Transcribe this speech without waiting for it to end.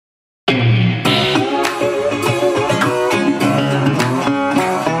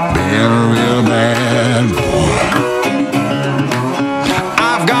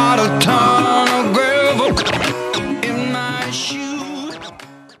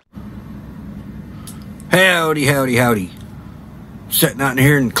Howdy, howdy, howdy. Sitting out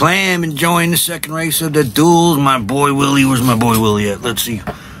here in Clam, enjoying the second race of the duels. My boy Willie, where's my boy Willie at? Let's see.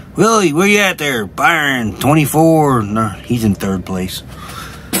 Willie, where you at there? Byron, 24. No, he's in third place.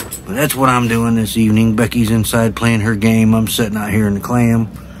 But that's what I'm doing this evening. Becky's inside playing her game. I'm sitting out here in the Clam.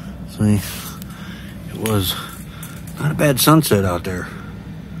 See, it was not a bad sunset out there.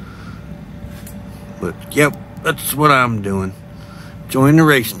 But, yep, that's what I'm doing. Enjoying the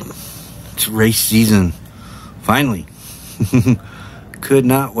race. It's race season. Finally. Could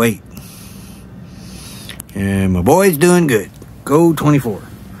not wait. And my boy's doing good. Go 24.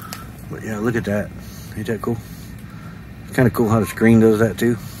 But yeah, look at that. Ain't that cool? It's kind of cool how the screen does that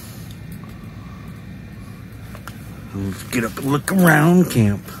too. Let's get up and look around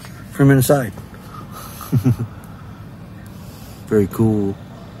camp from inside. Very cool.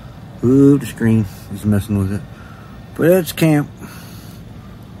 Ooh, the screen is messing with it. But it's camp.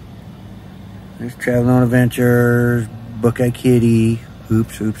 There's Traveling on Adventures, Buckeye Kitty,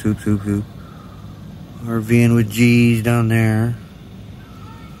 hoops, hoops, hoops, hoops, hoops. RVing with G's down there.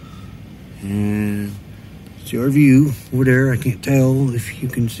 And see our view over there. I can't tell if you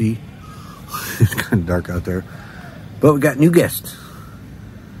can see. It's kind of dark out there. But we got new guests.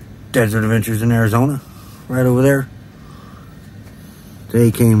 Desert Adventures in Arizona, right over there.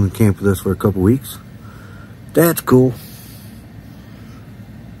 They came and camped with us for a couple weeks. That's cool.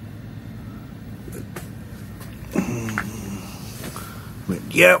 But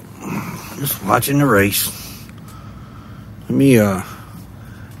yep, just watching the race. Let me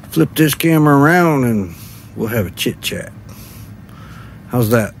flip this camera around and we'll have a chit chat.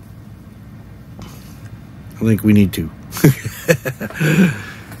 How's that? I think we need to.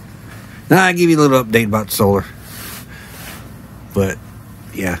 Now I'll give you a little update about solar. But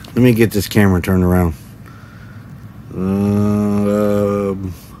yeah, let me get this camera turned around.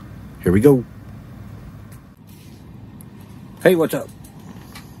 Here we go. Hey, what's up?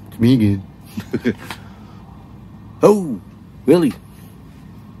 It's me again. Oh, Willie.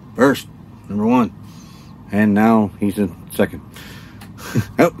 First, number one. And now he's in second.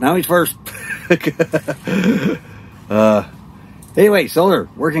 Oh, now he's first. Anyway, solar,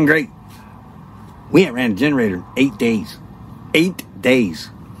 working great. We ain't ran a generator in 8 days. 8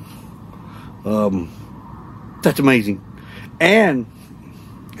 days. That's amazing. And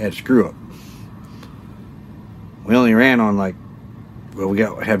had a screw up. We only ran on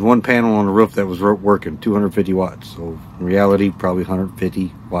had one panel on the roof that was working, 250 watts. So in reality, probably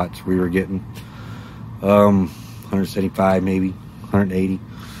 150 watts we were getting. 175 maybe, 180.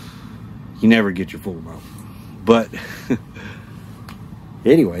 You never get your full amount. But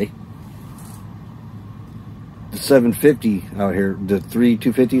anyway, the 750 out here, the three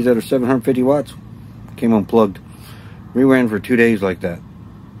 250s that are 750 watts, came unplugged. We ran for 2 days like that.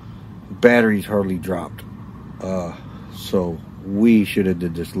 Batteries hardly dropped. So we should have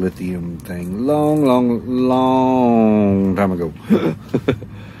did this lithium thing long time ago.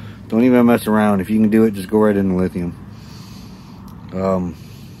 Don't even mess around. If you can do it, just go right into lithium.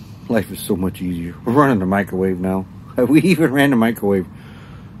 Life is so much easier. We're running the microwave now. We even ran the microwave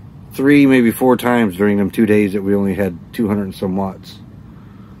 3, maybe 4 times during them 2 days that we only had 200 and some watts.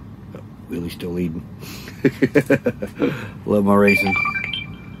 Willie's still eating. Love my racing.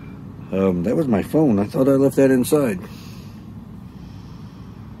 That was my phone. I thought I left that inside.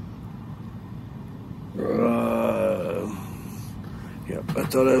 Yep, I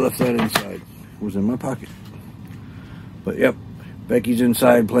thought I left that inside. It was in my pocket. But yep, Becky's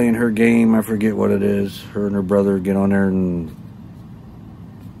inside playing her game. I forget what it is. Her and her brother get on there and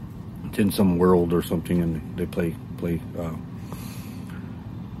it's in some world or something, and they play.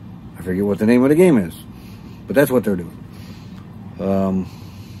 I forget what the name of the game is, but that's what they're doing.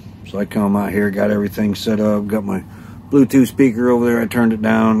 So I come out here, got everything set up, got my Bluetooth speaker over there. I turned it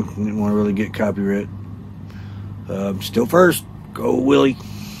down. Didn't want to really get copyright. Still first. Go Willie.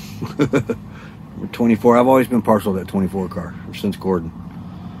 We're 24. I've always been partial to that 24 car since Gordon.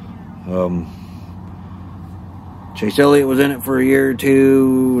 Chase Elliott was in it for a year or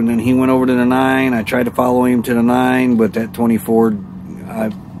two, and then he went over to the 9. I tried to follow him to the 9, but that 24,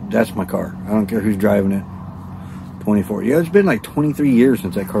 that's my car. I don't care who's driving it. 24. Yeah, it's been like 23 years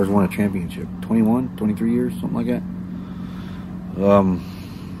since that car's won a championship. 21, 23 years, something like that.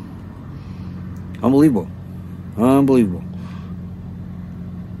 Unbelievable. Unbelievable.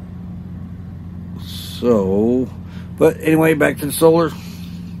 So, but anyway, back to the solar.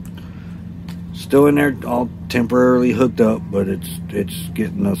 Still in there, all temporarily hooked up, but it's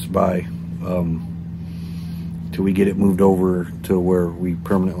getting us by till we get it moved over to where we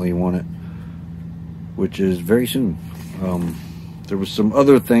permanently want it, which is very soon. There was some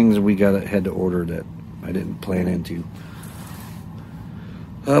other things we had to order that I didn't plan into.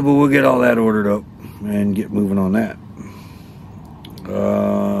 But we'll get all that ordered up and get moving on that.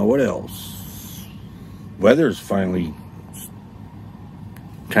 What else? Weather's finally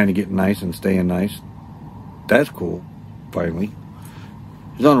kind of getting nice and staying nice. That's cool, finally.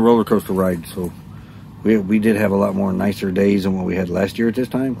 It's on a roller coaster ride, so we did have a lot more nicer days than what we had last year at this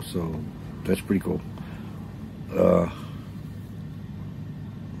time, so that's pretty cool.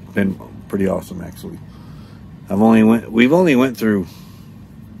 Been pretty awesome, actually. We've only went through.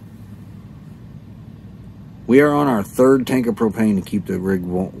 We are on our third tank of propane to keep the rig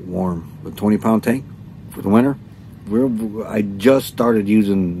warm. The 20-pound tank for the winter. I just started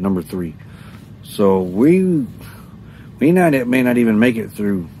using number 3, so we may not even make it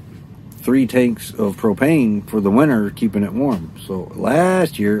through 3 tanks of propane for the winter, keeping it warm. So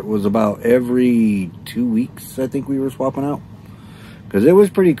last year it was about every 2 weeks, I think we were swapping out, because it was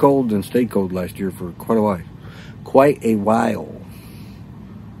pretty cold and stayed cold last year for quite a while.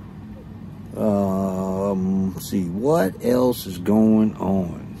 Let's see what else is going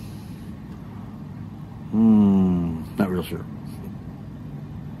on. Not real sure.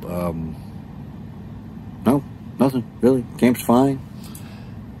 No, nothing really. Camp's fine.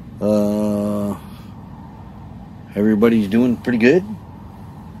 Everybody's doing pretty good.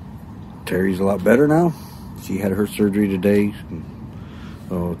 Terry's a lot better now. She had her surgery today.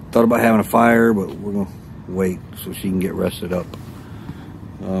 Thought about having a fire, but we're gonna wait so she can get rested up.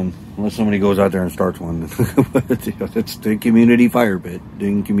 Unless somebody goes out there and starts one. It's the community fire pit,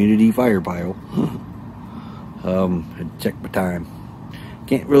 the community fire pile. I checked my time.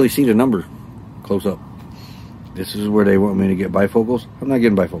 Can't really see the number close up. This is where they want me to get bifocals. I'm not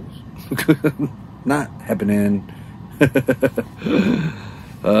getting bifocals. Not happening.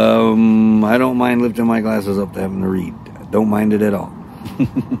 I don't mind lifting my glasses up to having to read. I don't mind it at all.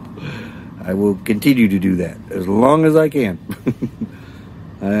 I will continue to do that as long as I can.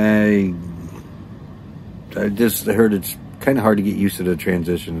 I just heard it's kind of hard to get used to the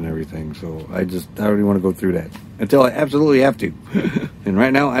transition and everything, so I don't even want to go through that until I absolutely have to. And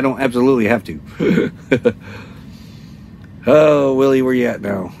right now I don't absolutely have to. Oh, Willie, where you at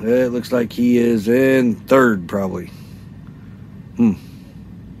now? It looks like he is in 3rd, probably.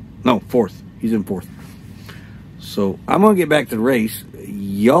 No, 4th. He's in 4th. So I'm gonna get back to the race.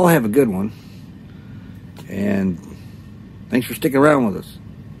 Y'all have a good one, and thanks for sticking around with us.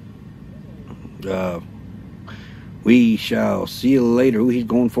 We shall see you later. Ooh, he's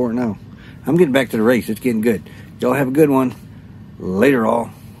going for it now. I'm getting back to the race. It's getting good. Y'all have a good one. Later, all.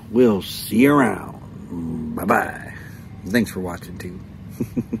 We'll see you around. Bye-bye. Thanks for watching, too.